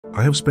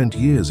I have spent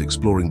years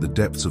exploring the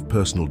depths of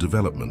personal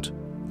development,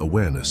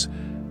 awareness,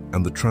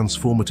 and the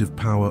transformative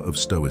power of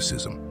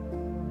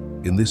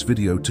Stoicism. In this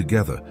video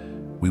together,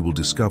 we will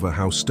discover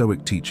how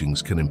Stoic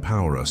teachings can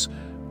empower us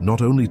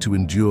not only to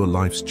endure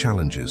life's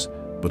challenges,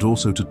 but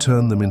also to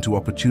turn them into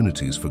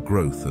opportunities for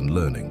growth and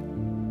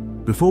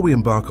learning. Before we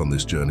embark on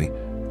this journey,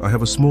 I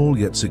have a small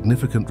yet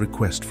significant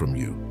request from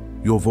you.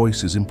 Your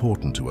voice is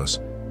important to us.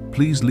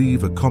 Please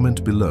leave a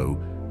comment below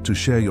to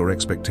share your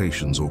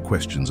expectations or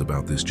questions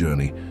about this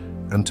journey,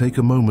 and take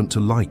a moment to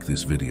like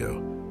this video.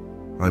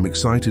 I'm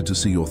excited to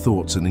see your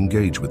thoughts and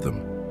engage with them.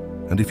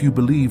 And if you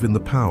believe in the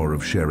power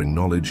of sharing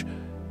knowledge,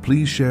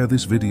 please share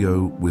this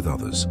video with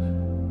others.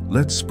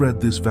 Let's spread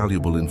this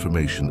valuable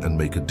information and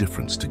make a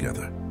difference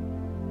together.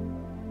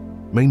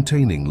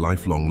 Maintaining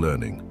lifelong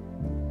learning.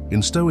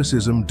 In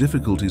Stoicism,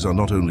 difficulties are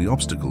not only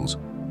obstacles,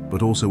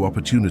 but also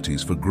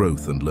opportunities for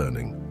growth and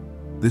learning.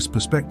 This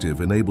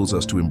perspective enables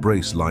us to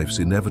embrace life's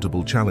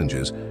inevitable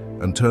challenges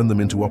and turn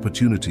them into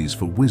opportunities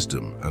for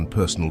wisdom and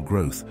personal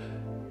growth.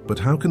 But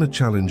how can a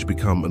challenge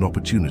become an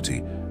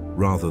opportunity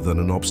rather than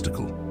an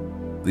obstacle?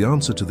 The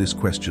answer to this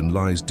question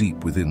lies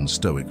deep within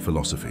Stoic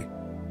philosophy.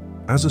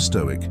 As a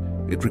Stoic,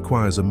 it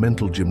requires a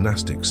mental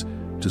gymnastics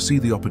to see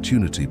the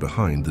opportunity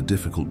behind the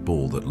difficult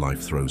ball that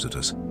life throws at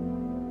us.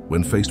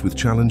 When faced with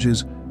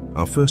challenges,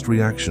 our first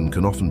reaction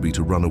can often be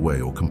to run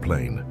away or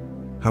complain.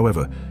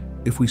 However,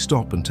 if we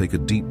stop and take a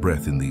deep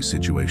breath in these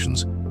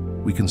situations,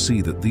 we can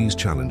see that these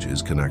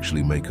challenges can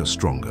actually make us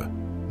stronger,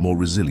 more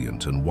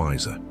resilient and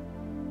wiser.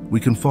 We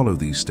can follow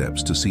these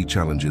steps to see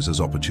challenges as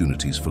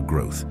opportunities for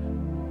growth.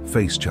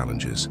 Face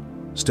challenges.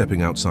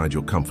 Stepping outside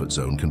your comfort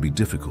zone can be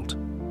difficult,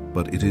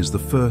 but it is the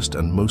first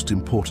and most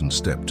important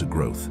step to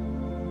growth.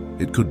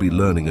 It could be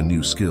learning a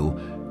new skill,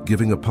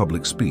 giving a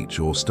public speech,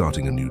 or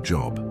starting a new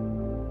job.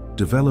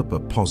 Develop a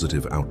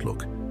positive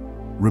outlook.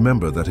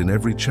 Remember that in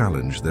every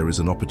challenge there is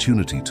an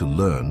opportunity to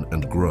learn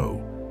and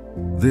grow.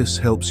 This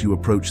helps you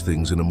approach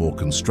things in a more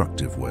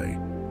constructive way.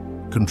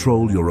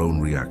 Control your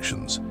own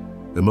reactions.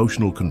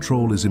 Emotional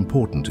control is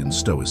important in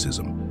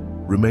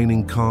Stoicism.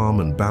 Remaining calm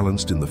and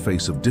balanced in the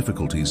face of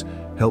difficulties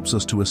helps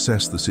us to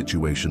assess the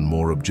situation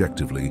more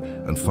objectively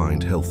and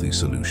find healthy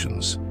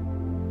solutions.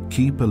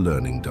 Keep a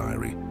learning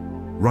diary.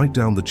 Write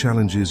down the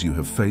challenges you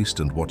have faced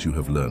and what you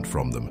have learned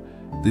from them.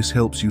 This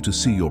helps you to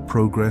see your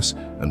progress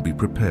and be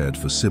prepared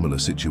for similar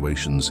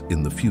situations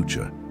in the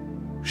future.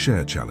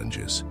 Share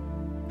challenges.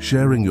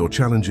 Sharing your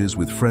challenges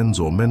with friends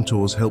or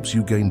mentors helps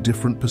you gain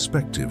different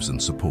perspectives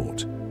and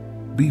support.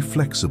 Be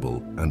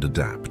flexible and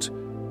adapt.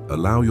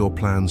 Allow your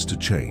plans to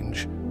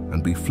change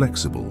and be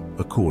flexible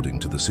according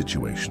to the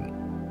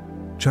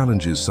situation.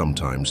 Challenges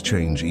sometimes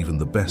change even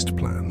the best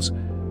plans.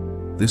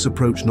 This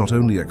approach not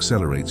only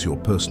accelerates your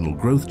personal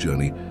growth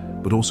journey,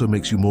 but also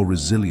makes you more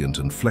resilient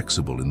and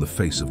flexible in the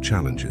face of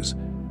challenges.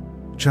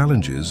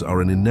 Challenges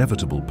are an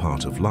inevitable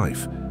part of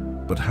life,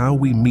 but how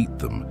we meet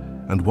them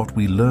and what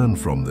we learn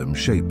from them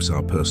shapes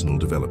our personal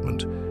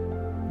development.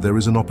 There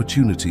is an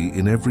opportunity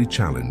in every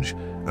challenge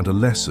and a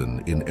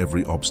lesson in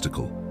every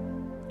obstacle.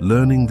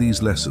 Learning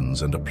these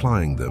lessons and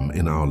applying them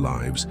in our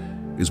lives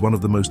is one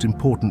of the most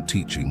important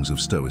teachings of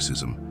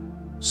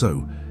Stoicism.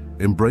 So,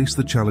 embrace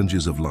the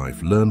challenges of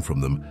life, learn from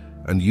them,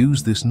 and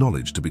use this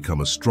knowledge to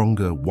become a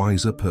stronger,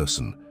 wiser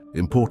person.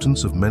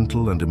 Importance of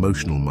mental and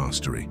emotional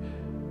mastery.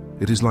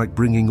 It is like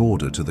bringing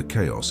order to the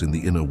chaos in the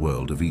inner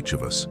world of each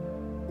of us.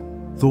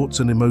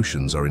 Thoughts and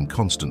emotions are in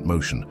constant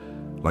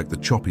motion, like the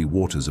choppy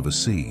waters of a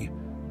sea.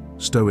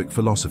 Stoic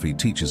philosophy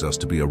teaches us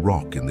to be a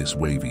rock in this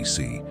wavy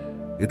sea.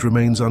 It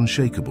remains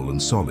unshakable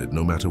and solid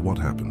no matter what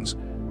happens.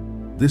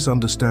 This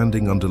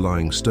understanding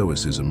underlying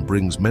Stoicism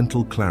brings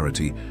mental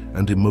clarity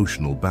and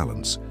emotional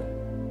balance.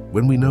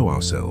 When we know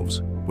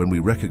ourselves, when we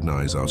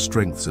recognize our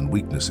strengths and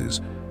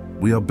weaknesses,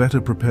 we are better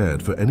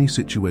prepared for any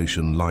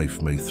situation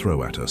life may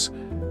throw at us.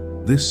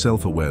 This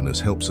self-awareness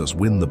helps us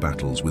win the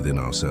battles within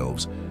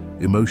ourselves.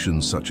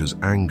 Emotions such as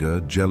anger,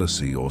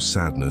 jealousy, or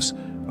sadness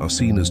are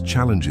seen as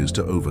challenges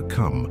to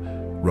overcome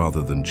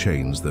rather than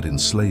chains that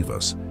enslave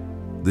us.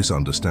 This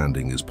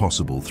understanding is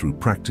possible through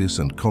practice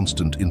and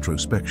constant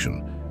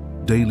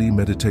introspection. Daily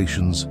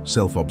meditations,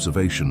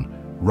 self-observation,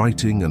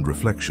 writing, and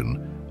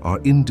reflection are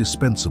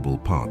indispensable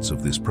parts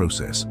of this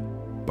process.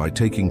 By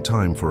taking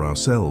time for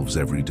ourselves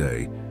every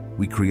day,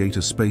 we create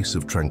a space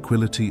of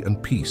tranquility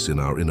and peace in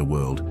our inner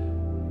world.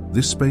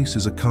 This space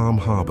is a calm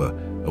harbor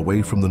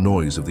away from the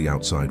noise of the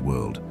outside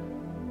world.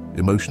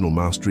 Emotional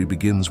mastery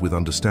begins with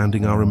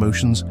understanding our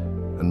emotions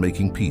and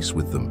making peace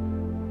with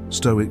them.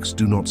 Stoics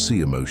do not see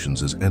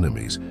emotions as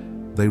enemies.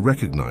 They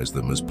recognize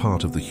them as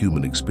part of the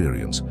human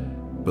experience,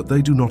 but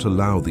they do not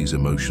allow these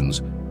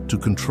emotions to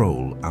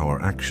control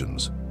our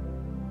actions.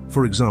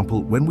 For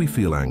example, when we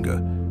feel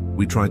anger,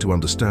 we try to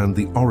understand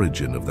the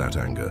origin of that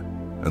anger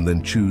and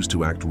then choose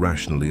to act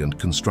rationally and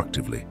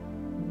constructively.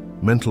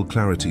 Mental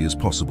clarity is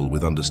possible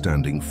with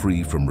understanding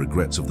free from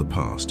regrets of the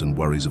past and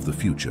worries of the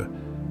future.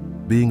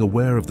 Being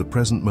aware of the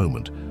present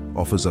moment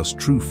offers us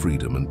true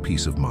freedom and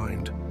peace of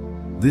mind.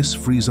 This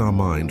frees our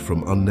mind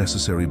from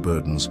unnecessary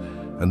burdens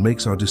and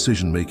makes our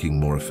decision-making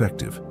more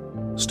effective.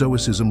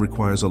 Stoicism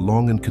requires a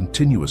long and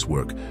continuous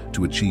work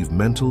to achieve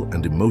mental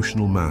and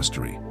emotional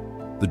mastery.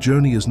 The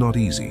journey is not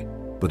easy,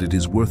 but it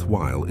is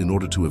worthwhile in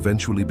order to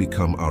eventually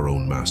become our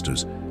own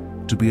masters,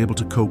 to be able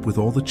to cope with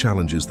all the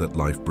challenges that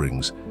life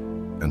brings,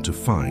 and to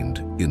find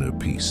inner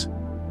peace.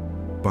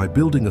 By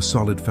building a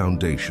solid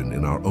foundation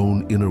in our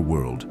own inner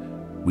world,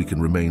 we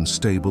can remain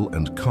stable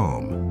and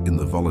calm in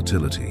the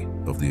volatility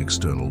of the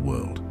external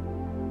world.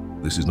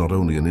 This is not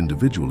only an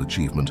individual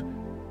achievement,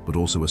 but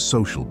also a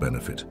social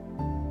benefit,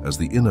 as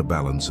the inner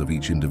balance of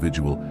each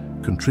individual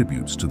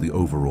contributes to the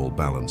overall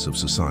balance of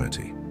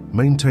society.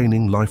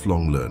 Maintaining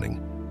lifelong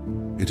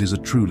learning. It is a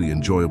truly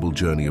enjoyable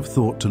journey of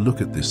thought to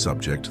look at this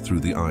subject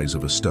through the eyes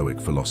of a Stoic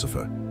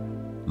philosopher.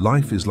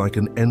 Life is like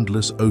an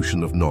endless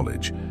ocean of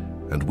knowledge,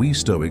 and we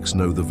Stoics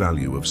know the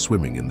value of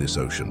swimming in this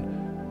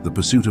ocean. The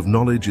pursuit of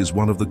knowledge is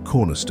one of the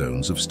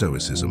cornerstones of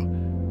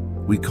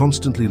Stoicism. We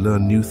constantly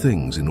learn new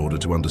things in order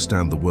to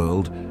understand the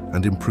world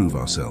and improve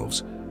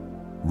ourselves.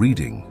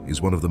 Reading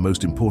is one of the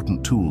most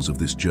important tools of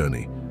this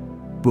journey.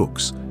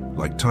 Books,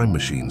 like time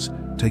machines,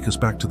 take us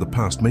back to the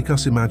past, make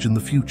us imagine the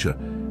future,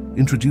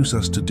 introduce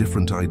us to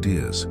different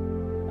ideas.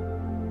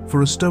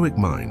 For a Stoic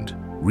mind,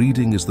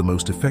 reading is the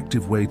most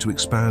effective way to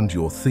expand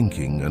your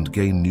thinking and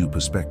gain new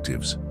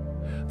perspectives.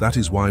 That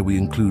is why we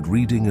include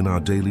reading in our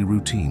daily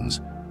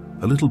routines,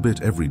 a little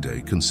bit every day,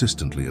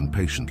 consistently and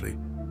patiently.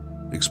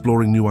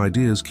 Exploring new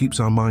ideas keeps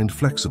our mind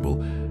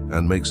flexible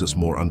and makes us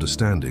more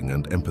understanding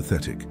and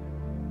empathetic.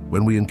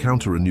 When we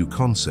encounter a new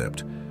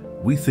concept,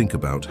 we think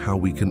about how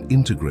we can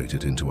integrate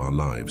it into our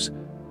lives.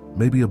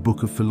 Maybe a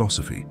book of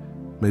philosophy,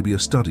 maybe a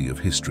study of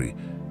history,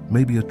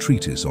 maybe a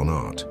treatise on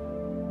art.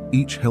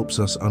 Each helps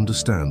us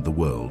understand the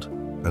world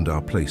and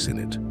our place in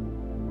it.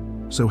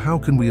 So how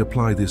can we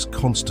apply this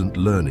constant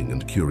learning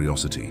and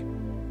curiosity?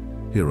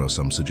 Here are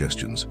some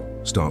suggestions.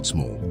 Start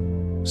small.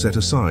 Set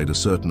aside a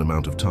certain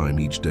amount of time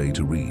each day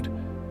to read.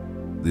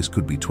 This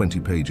could be 20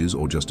 pages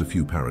or just a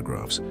few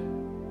paragraphs.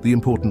 The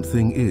important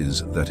thing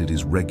is that it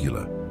is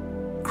regular.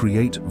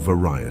 Create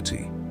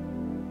variety.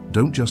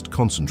 Don't just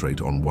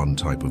concentrate on one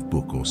type of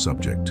book or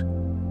subject.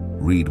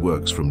 Read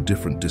works from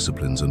different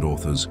disciplines and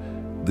authors.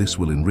 This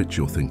will enrich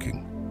your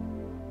thinking.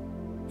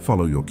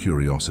 Follow your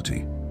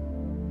curiosity.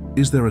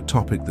 Is there a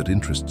topic that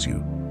interests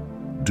you?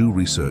 Do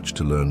research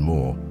to learn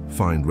more,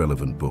 find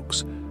relevant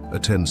books,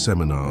 attend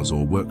seminars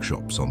or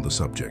workshops on the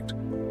subject.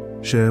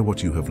 Share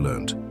what you have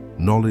learned.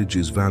 Knowledge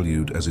is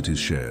valued as it is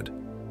shared.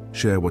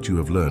 Share what you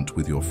have learnt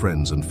with your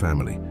friends and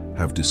family.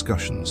 Have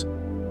discussions.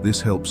 This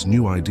helps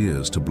new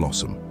ideas to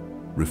blossom.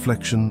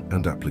 Reflection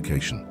and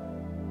application.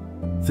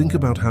 Think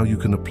about how you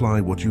can apply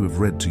what you have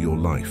read to your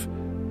life.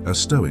 As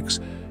Stoics,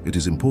 it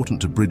is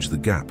important to bridge the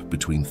gap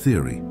between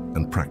theory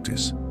and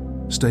practice.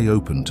 Stay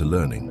open to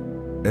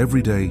learning.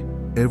 Every day,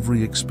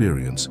 every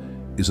experience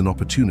is an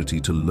opportunity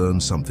to learn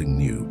something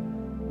new.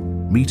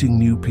 Meeting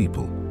new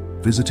people,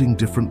 visiting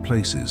different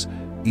places,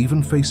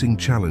 even facing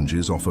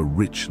challenges offer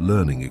rich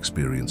learning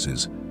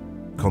experiences.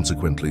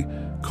 Consequently,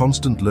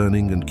 constant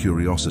learning and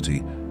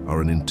curiosity are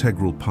an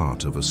integral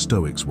part of a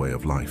Stoic's way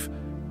of life.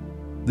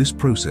 This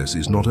process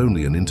is not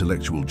only an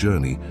intellectual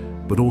journey,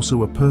 but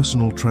also a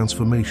personal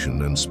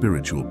transformation and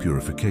spiritual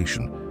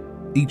purification.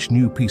 Each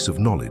new piece of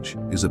knowledge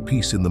is a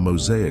piece in the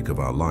mosaic of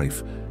our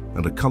life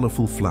and a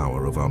colorful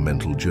flower of our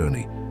mental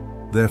journey.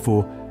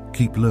 Therefore,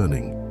 keep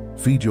learning,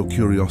 feed your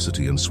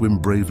curiosity and swim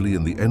bravely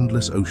in the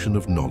endless ocean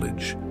of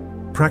knowledge.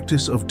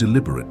 Practice of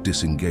deliberate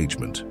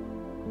disengagement.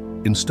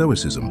 In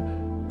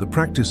Stoicism, the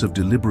practice of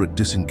deliberate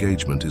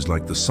disengagement is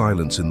like the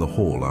silence in the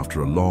hall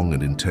after a long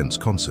and intense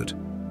concert.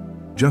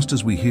 Just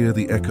as we hear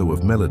the echo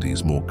of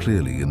melodies more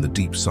clearly in the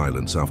deep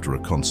silence after a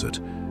concert,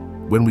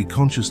 when we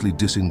consciously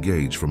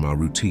disengage from our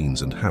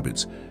routines and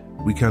habits,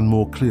 we can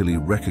more clearly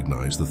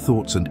recognize the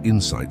thoughts and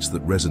insights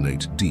that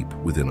resonate deep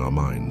within our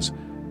minds.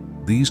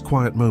 These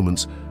quiet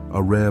moments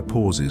are rare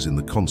pauses in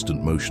the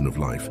constant motion of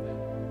life,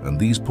 and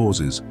these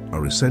pauses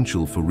are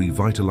essential for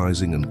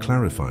revitalizing and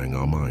clarifying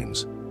our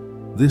minds.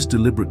 This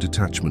deliberate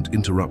detachment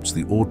interrupts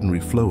the ordinary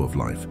flow of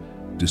life,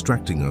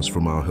 distracting us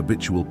from our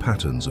habitual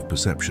patterns of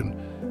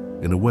perception.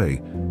 In a way,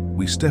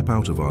 we step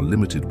out of our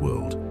limited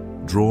world,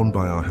 drawn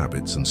by our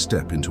habits, and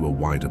step into a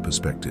wider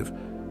perspective.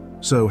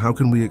 So how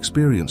can we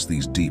experience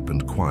these deep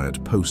and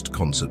quiet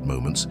post-concert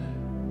moments?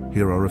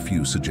 Here are a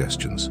few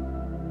suggestions.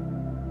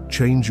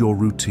 Change your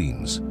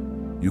routines.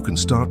 You can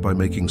start by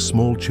making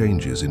small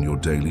changes in your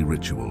daily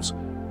rituals.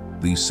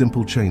 These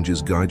simple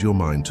changes guide your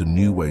mind to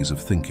new ways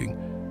of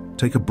thinking.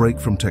 Take a break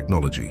from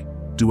technology.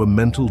 Do a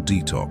mental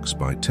detox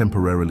by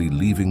temporarily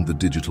leaving the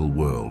digital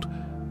world.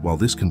 While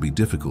this can be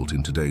difficult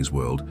in today's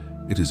world,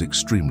 it is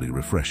extremely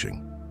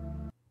refreshing.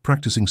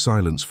 Practicing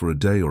silence for a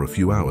day or a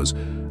few hours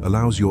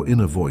allows your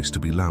inner voice to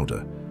be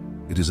louder.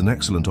 It is an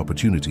excellent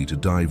opportunity to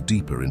dive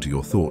deeper into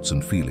your thoughts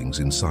and feelings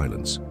in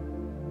silence.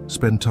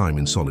 Spend time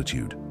in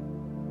solitude.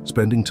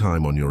 Spending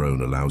time on your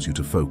own allows you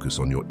to focus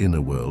on your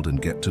inner world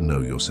and get to know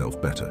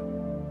yourself better.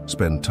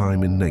 Spend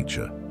time in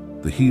nature.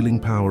 The healing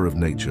power of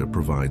nature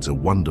provides a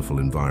wonderful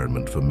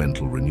environment for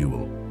mental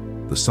renewal.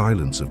 The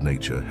silence of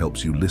nature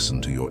helps you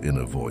listen to your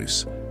inner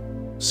voice.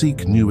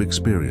 Seek new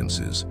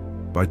experiences.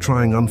 By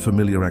trying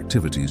unfamiliar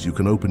activities, you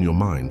can open your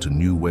mind to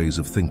new ways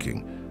of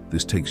thinking.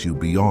 This takes you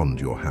beyond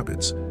your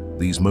habits.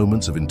 These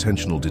moments of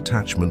intentional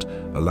detachment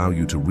allow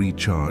you to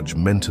recharge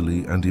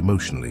mentally and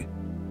emotionally.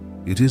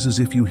 It is as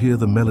if you hear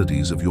the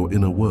melodies of your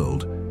inner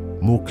world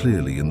more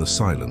clearly in the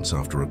silence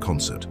after a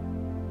concert.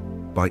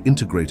 By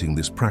integrating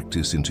this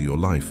practice into your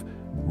life,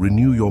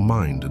 renew your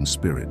mind and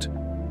spirit.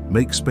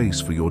 Make space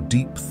for your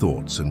deep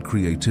thoughts and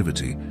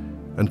creativity,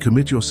 and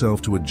commit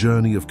yourself to a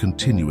journey of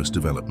continuous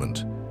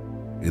development.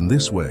 In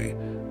this way,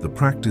 the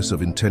practice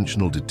of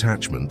intentional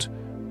detachment,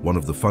 one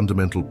of the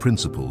fundamental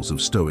principles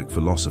of Stoic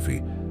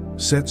philosophy,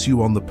 sets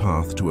you on the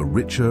path to a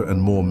richer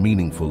and more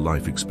meaningful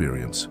life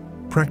experience.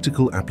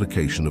 Practical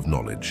application of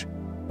knowledge.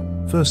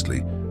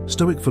 Firstly,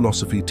 Stoic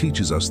philosophy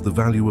teaches us the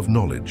value of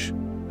knowledge.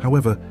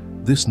 However,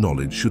 this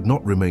knowledge should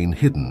not remain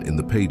hidden in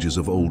the pages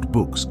of old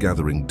books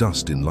gathering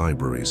dust in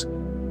libraries.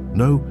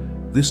 No,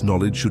 this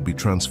knowledge should be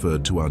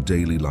transferred to our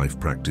daily life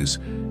practice.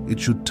 It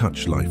should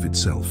touch life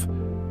itself.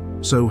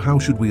 So how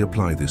should we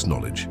apply this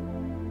knowledge?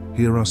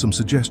 Here are some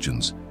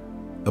suggestions.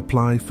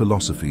 Apply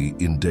philosophy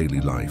in daily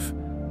life.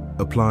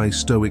 Apply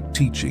Stoic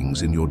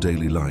teachings in your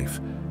daily life,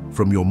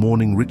 from your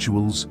morning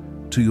rituals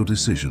to your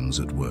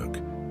decisions at work.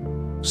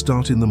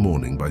 Start in the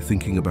morning by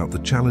thinking about the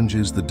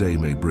challenges the day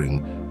may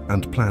bring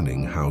and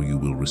planning how you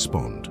will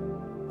respond.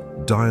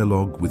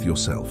 Dialogue with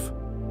yourself.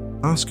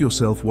 Ask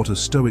yourself what a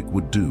Stoic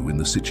would do in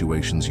the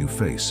situations you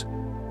face.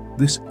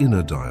 This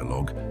inner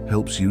dialogue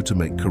helps you to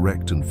make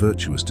correct and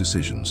virtuous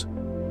decisions.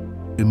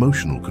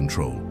 Emotional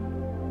control.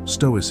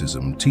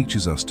 Stoicism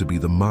teaches us to be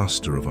the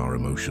master of our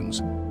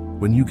emotions.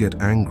 When you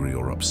get angry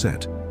or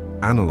upset,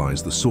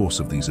 analyze the source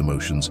of these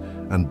emotions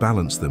and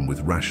balance them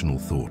with rational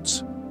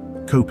thoughts.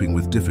 Coping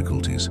with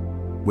difficulties.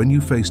 When you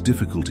face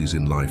difficulties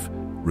in life,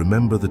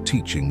 remember the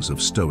teachings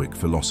of Stoic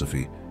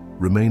philosophy.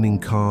 Remaining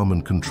calm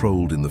and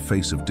controlled in the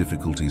face of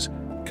difficulties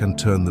can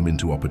turn them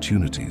into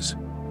opportunities.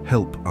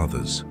 Help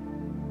others.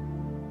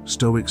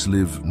 Stoics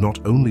live not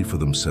only for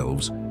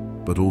themselves,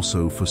 but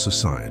also for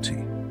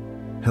society.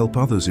 Help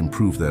others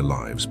improve their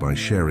lives by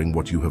sharing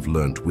what you have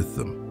learnt with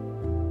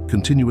them.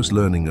 Continuous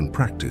learning and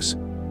practice.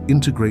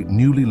 Integrate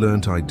newly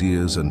learnt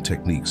ideas and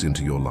techniques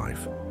into your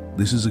life.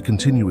 This is a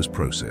continuous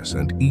process,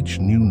 and each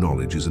new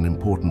knowledge is an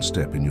important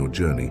step in your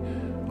journey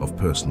of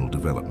personal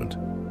development.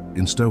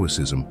 In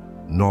Stoicism,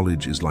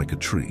 knowledge is like a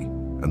tree,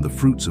 and the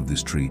fruits of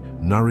this tree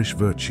nourish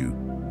virtue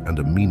and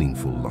a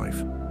meaningful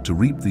life. To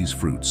reap these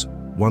fruits,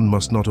 one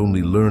must not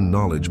only learn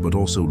knowledge but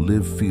also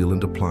live, feel,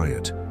 and apply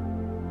it.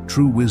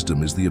 True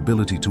wisdom is the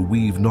ability to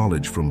weave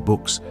knowledge from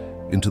books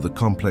into the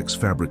complex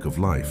fabric of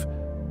life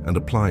and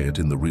apply it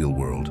in the real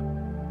world.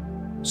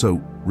 So,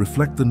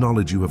 reflect the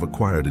knowledge you have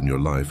acquired in your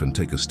life and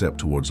take a step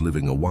towards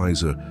living a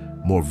wiser,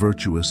 more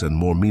virtuous, and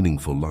more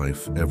meaningful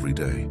life every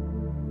day.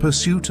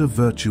 Pursuit of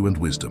virtue and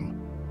wisdom.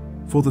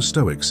 For the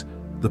Stoics,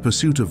 the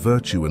pursuit of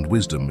virtue and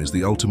wisdom is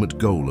the ultimate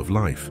goal of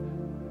life.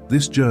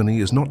 This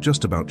journey is not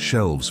just about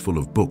shelves full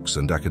of books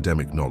and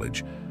academic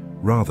knowledge.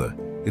 Rather,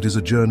 it is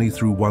a journey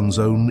through one's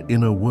own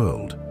inner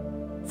world.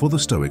 For the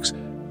Stoics,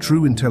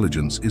 true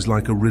intelligence is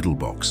like a riddle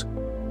box.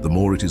 The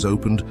more it is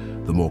opened,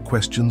 the more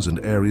questions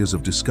and areas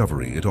of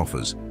discovery it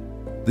offers.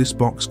 This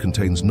box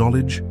contains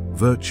knowledge,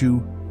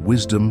 virtue,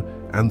 wisdom,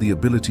 and the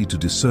ability to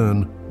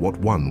discern what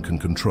one can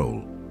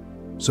control.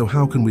 So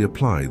how can we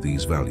apply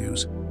these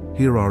values?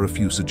 Here are a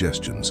few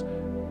suggestions.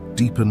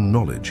 Deepen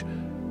knowledge.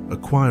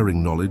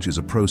 Acquiring knowledge is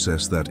a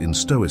process that, in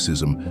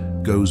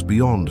Stoicism, goes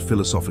beyond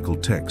philosophical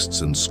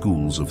texts and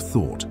schools of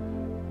thought.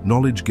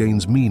 Knowledge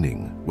gains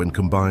meaning when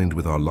combined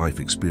with our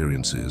life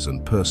experiences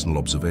and personal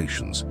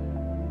observations.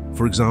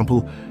 For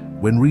example,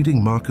 when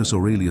reading Marcus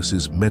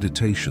Aurelius's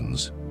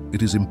Meditations,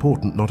 it is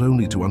important not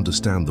only to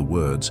understand the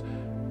words,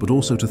 but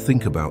also to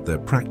think about their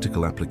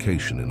practical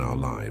application in our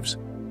lives.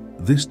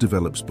 This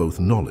develops both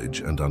knowledge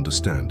and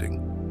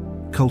understanding.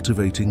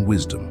 Cultivating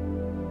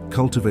wisdom.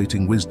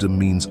 Cultivating wisdom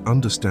means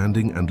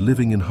understanding and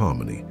living in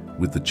harmony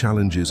with the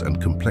challenges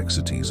and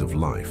complexities of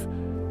life.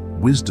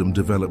 Wisdom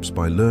develops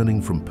by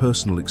learning from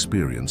personal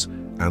experience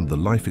and the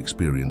life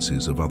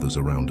experiences of others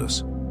around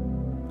us.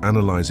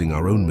 Analyzing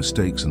our own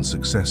mistakes and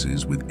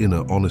successes with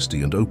inner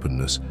honesty and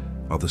openness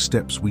are the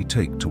steps we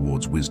take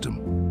towards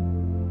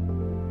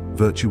wisdom.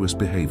 Virtuous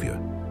behavior.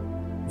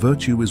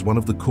 Virtue is one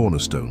of the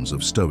cornerstones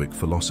of Stoic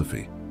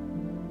philosophy.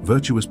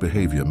 Virtuous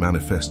behavior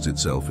manifests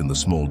itself in the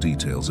small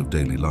details of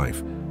daily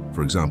life.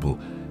 For example,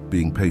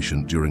 being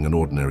patient during an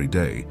ordinary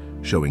day,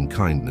 showing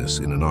kindness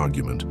in an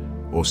argument,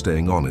 or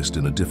staying honest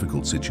in a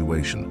difficult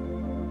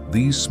situation.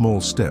 These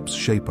small steps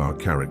shape our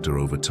character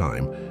over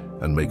time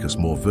and make us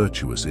more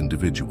virtuous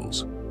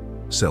individuals.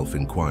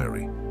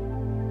 Self-inquiry.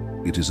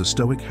 It is a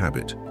Stoic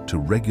habit to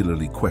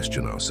regularly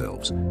question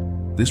ourselves.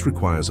 This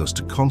requires us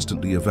to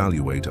constantly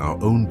evaluate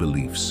our own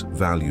beliefs,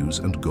 values,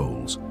 and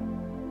goals.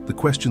 The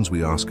questions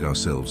we ask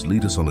ourselves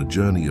lead us on a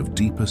journey of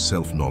deeper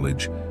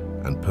self-knowledge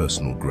and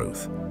personal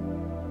growth.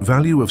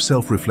 Value of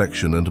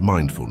self-reflection and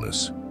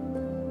mindfulness.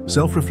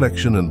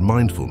 Self-reflection and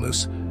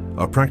mindfulness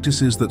are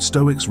practices that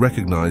Stoics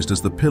recognized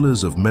as the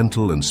pillars of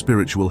mental and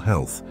spiritual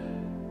health.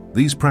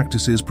 These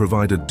practices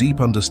provide a deep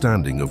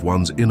understanding of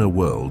one's inner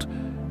world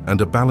and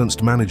a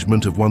balanced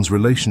management of one's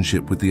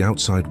relationship with the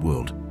outside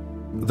world.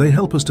 They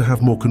help us to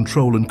have more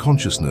control and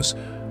consciousness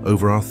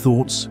over our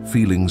thoughts,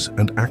 feelings,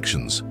 and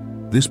actions.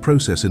 This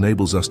process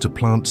enables us to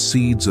plant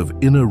seeds of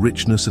inner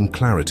richness and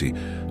clarity,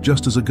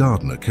 just as a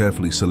gardener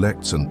carefully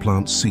selects and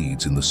plants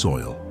seeds in the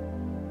soil.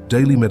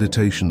 Daily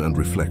meditation and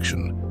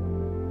reflection.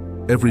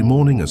 Every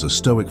morning as a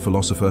Stoic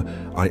philosopher,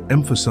 I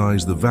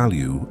emphasize the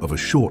value of a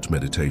short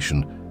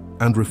meditation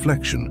and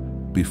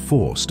reflection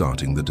before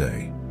starting the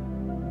day.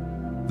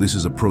 This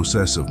is a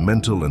process of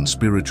mental and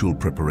spiritual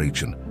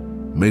preparation.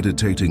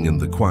 Meditating in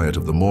the quiet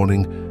of the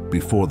morning,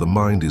 before the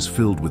mind is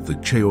filled with the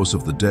chaos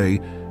of the day,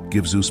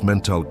 gives us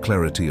mental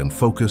clarity and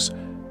focus.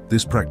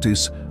 This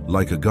practice,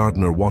 like a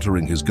gardener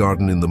watering his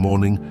garden in the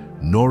morning,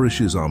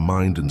 nourishes our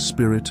mind and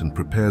spirit and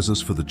prepares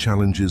us for the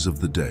challenges of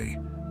the day.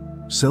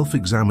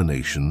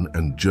 Self-examination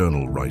and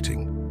journal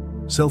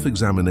writing.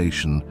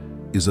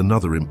 Self-examination is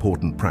another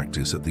important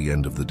practice at the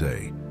end of the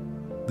day.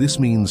 This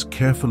means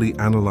carefully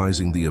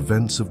analyzing the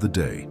events of the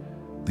day,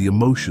 the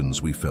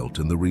emotions we felt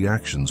and the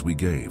reactions we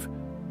gave.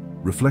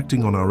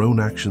 Reflecting on our own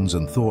actions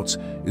and thoughts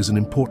is an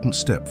important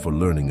step for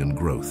learning and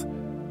growth.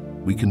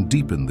 We can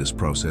deepen this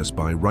process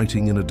by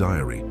writing in a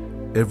diary.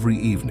 Every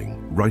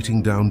evening,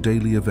 writing down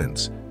daily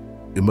events,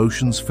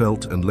 emotions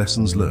felt and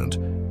lessons learned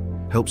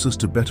helps us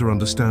to better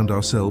understand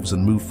ourselves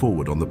and move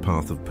forward on the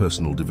path of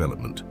personal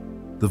development.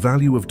 The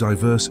value of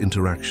diverse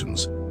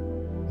interactions.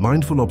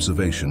 Mindful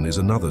observation is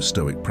another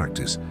Stoic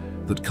practice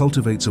that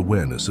cultivates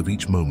awareness of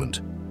each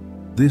moment.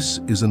 This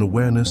is an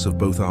awareness of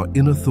both our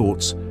inner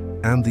thoughts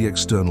and the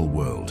external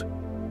world.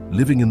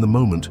 Living in the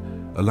moment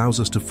allows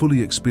us to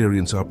fully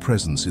experience our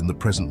presence in the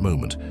present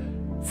moment,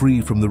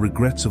 free from the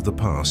regrets of the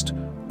past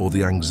or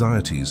the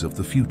anxieties of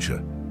the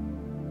future.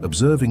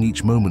 Observing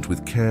each moment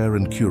with care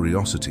and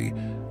curiosity,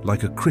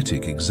 like a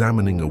critic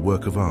examining a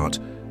work of art,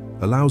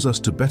 allows us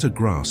to better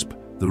grasp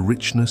the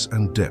richness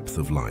and depth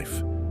of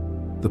life.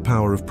 The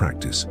power of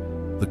practice.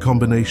 The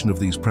combination of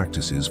these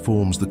practices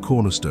forms the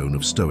cornerstone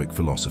of Stoic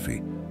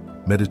philosophy.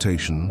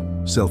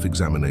 Meditation,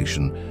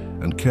 self-examination,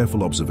 and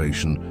careful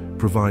observation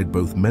provide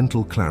both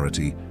mental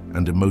clarity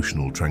and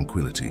emotional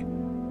tranquility.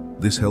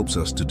 This helps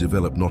us to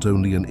develop not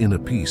only an inner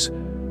peace,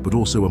 but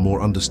also a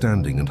more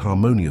understanding and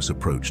harmonious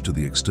approach to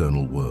the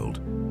external world.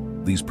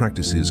 These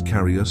practices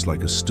carry us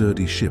like a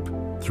sturdy ship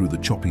through the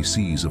choppy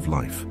seas of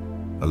life,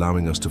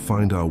 allowing us to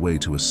find our way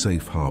to a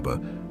safe harbor,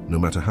 no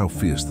matter how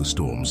fierce the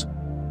storms.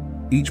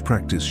 Each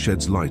practice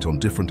sheds light on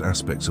different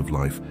aspects of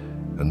life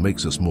and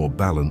makes us more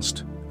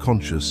balanced,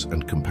 conscious,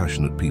 and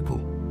compassionate people.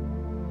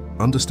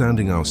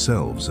 Understanding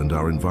ourselves and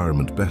our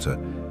environment better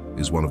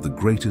is one of the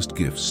greatest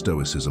gifts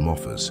Stoicism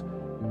offers,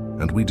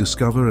 and we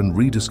discover and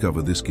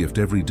rediscover this gift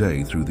every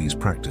day through these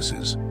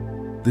practices.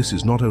 This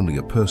is not only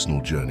a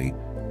personal journey,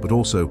 but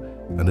also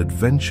an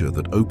adventure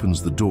that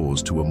opens the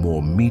doors to a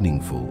more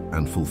meaningful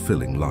and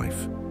fulfilling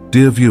life.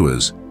 Dear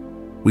viewers,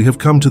 we have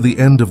come to the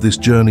end of this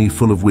journey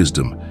full of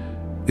wisdom.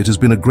 It has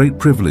been a great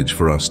privilege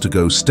for us to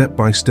go step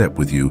by step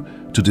with you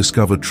to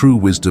discover true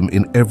wisdom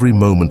in every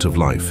moment of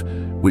life,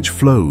 which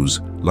flows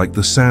like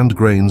the sand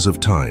grains of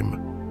time.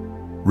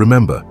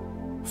 Remember,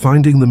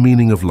 finding the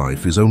meaning of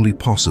life is only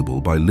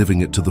possible by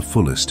living it to the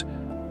fullest.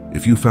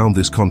 If you found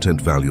this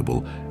content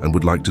valuable and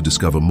would like to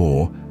discover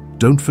more,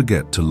 don't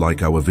forget to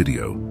like our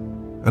video.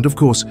 And of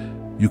course,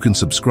 you can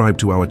subscribe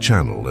to our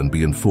channel and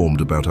be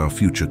informed about our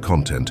future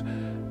content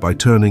by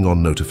turning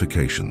on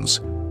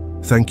notifications.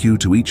 Thank you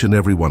to each and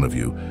every one of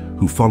you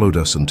who followed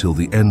us until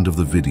the end of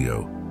the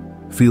video.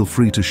 Feel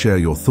free to share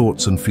your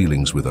thoughts and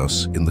feelings with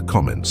us in the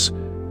comments,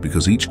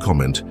 because each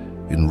comment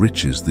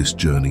enriches this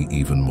journey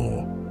even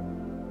more.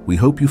 We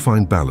hope you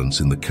find balance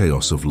in the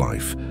chaos of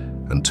life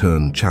and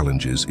turn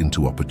challenges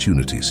into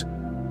opportunities.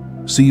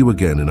 See you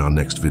again in our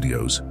next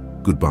videos.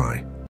 Goodbye.